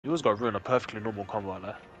always got to ruin a perfectly normal combo,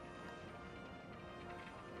 like.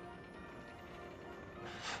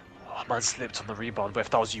 Oh, man slipped on the rebound, but if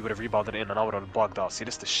that was you would have rebounded in and I would have bugged out. See,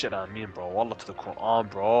 this is the shit I mean, bro. Wallah to the Quran,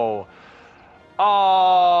 bro.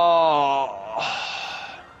 Oh.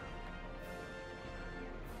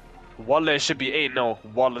 Wallah, it should be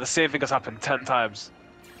 8-0. Wallah, the same thing has happened 10 times.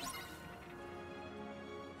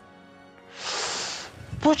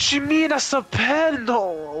 What you mean that's a pen?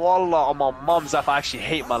 No, Wallah, on my mum's life, I actually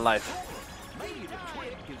hate my life.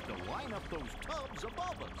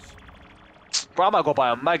 Bro, I might go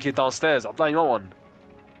buy a Maggie downstairs. I'm playing you one.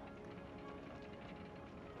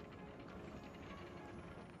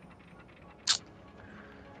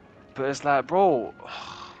 But it's like, bro.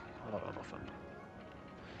 I don't know nothing.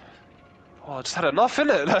 Oh, I just had enough,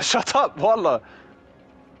 innit? Like, shut up, Wallah.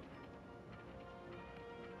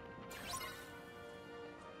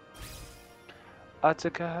 I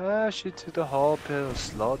took a Hershey to the whole pill,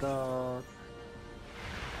 slow down.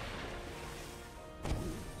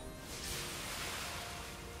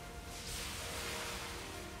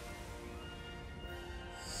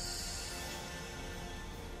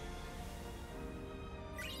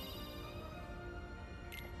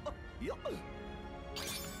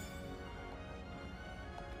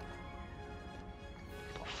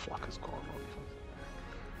 What the fuck is going on?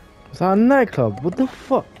 Was that a nightclub? What the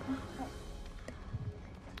fuck?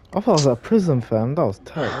 I thought I was at prison, fam. That was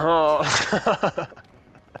tight.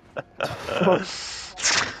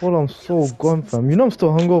 Well, I'm so gone, fam. You know I'm still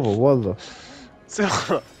hungover, wallah.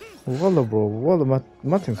 Wallah, bro. Wallah,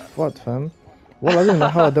 my thing's fucked, fam. Wallah, I didn't know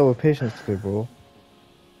how I dealt with patients today, bro.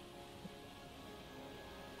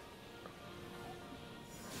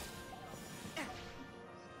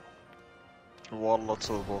 Wallah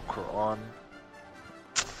to the Quran.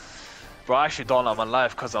 Bro, I actually don't like my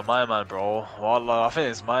life because of my man, bro. Wallah, I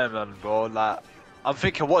think it's my man, bro. Like, I'm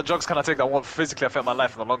thinking, what drugs can I take that won't physically affect my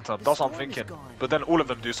life in the long term? That's what I'm thinking. But then all of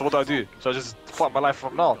them do, so what do? So I just fuck my life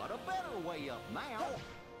from now.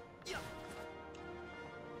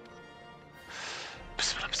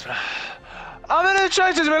 I'm in the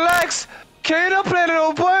trenches, relax! Can you not play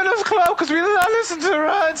Little Boy in this club? Because we don't listen to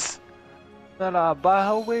rats! Nah, by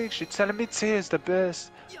her wig, she telling me tears the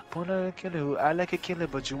best. Wanna kill who I like a killer,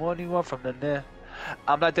 but you only want from the net.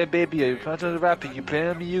 I'm like that baby, you play to the rapper, you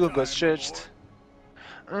play me, you gon' get stretched.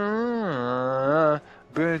 Bring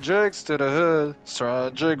Jakes to the hood,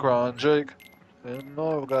 Strong Jake, Ron Jake. And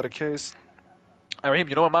no, we got a case. Hey, Raheem,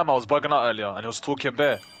 you know when my man was bugging out earlier and he was talking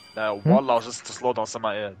bare? Like, Wallah was just to slow down some of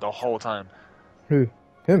my ear the whole time. Who?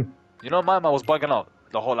 Him? You know my man was bugging out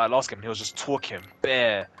the whole like last game, he was just talking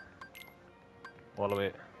bare. Wallah,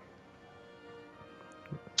 wait.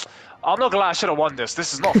 I'm not gonna lie, I should have won this.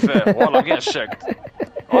 This is not fair. Wallah, I'm getting shagged.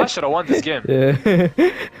 Oh, I should have won this game. Yeah.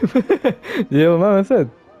 Yeah, what my man said.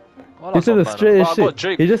 Wallah, He said the straightest shit.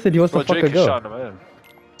 Drake. He just said he wants to fuck a girl.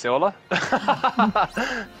 Say Wallah?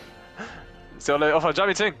 Say Wallah, off a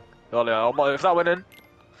jammy thing. Wallah, if that winning,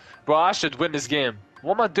 bro, I should win this game.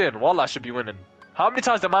 What am I doing? Wallah, I should be winning. How many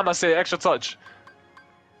times did my man say extra touch?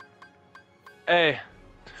 Hey,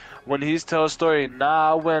 when he's tell a story,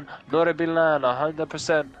 nah, I win. No, to be lying,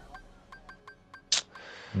 100%.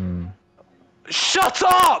 Shut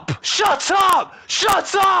up! Shut up!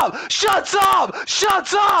 Shut up! Shut up!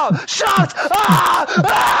 Shut up! Shut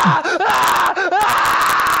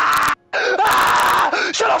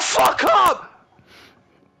Shut the fuck up!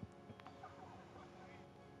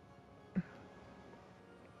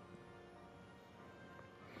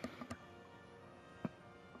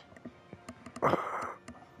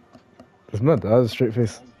 It's mad, that was a straight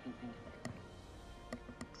face.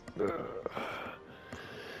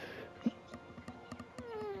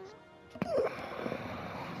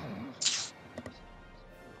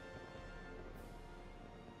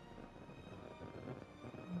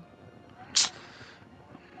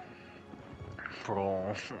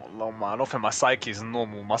 Bro, Allah, man, I don't think my psyche is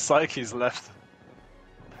normal. My psyche is left.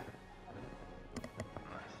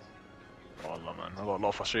 Allah, man, I've got a lot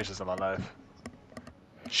of frustrations in my life.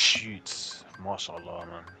 Shoots, mashallah,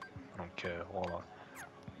 man. I don't care, wallah.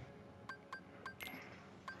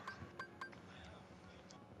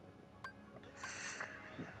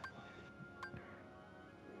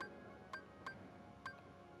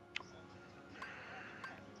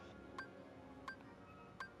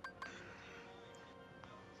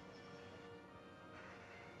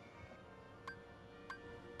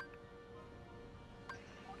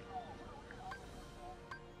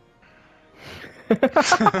 It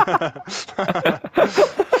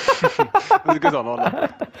was a good one,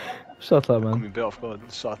 wallah. Shut up, man. Got me bit off guard.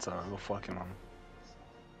 Shut up, go fucking man.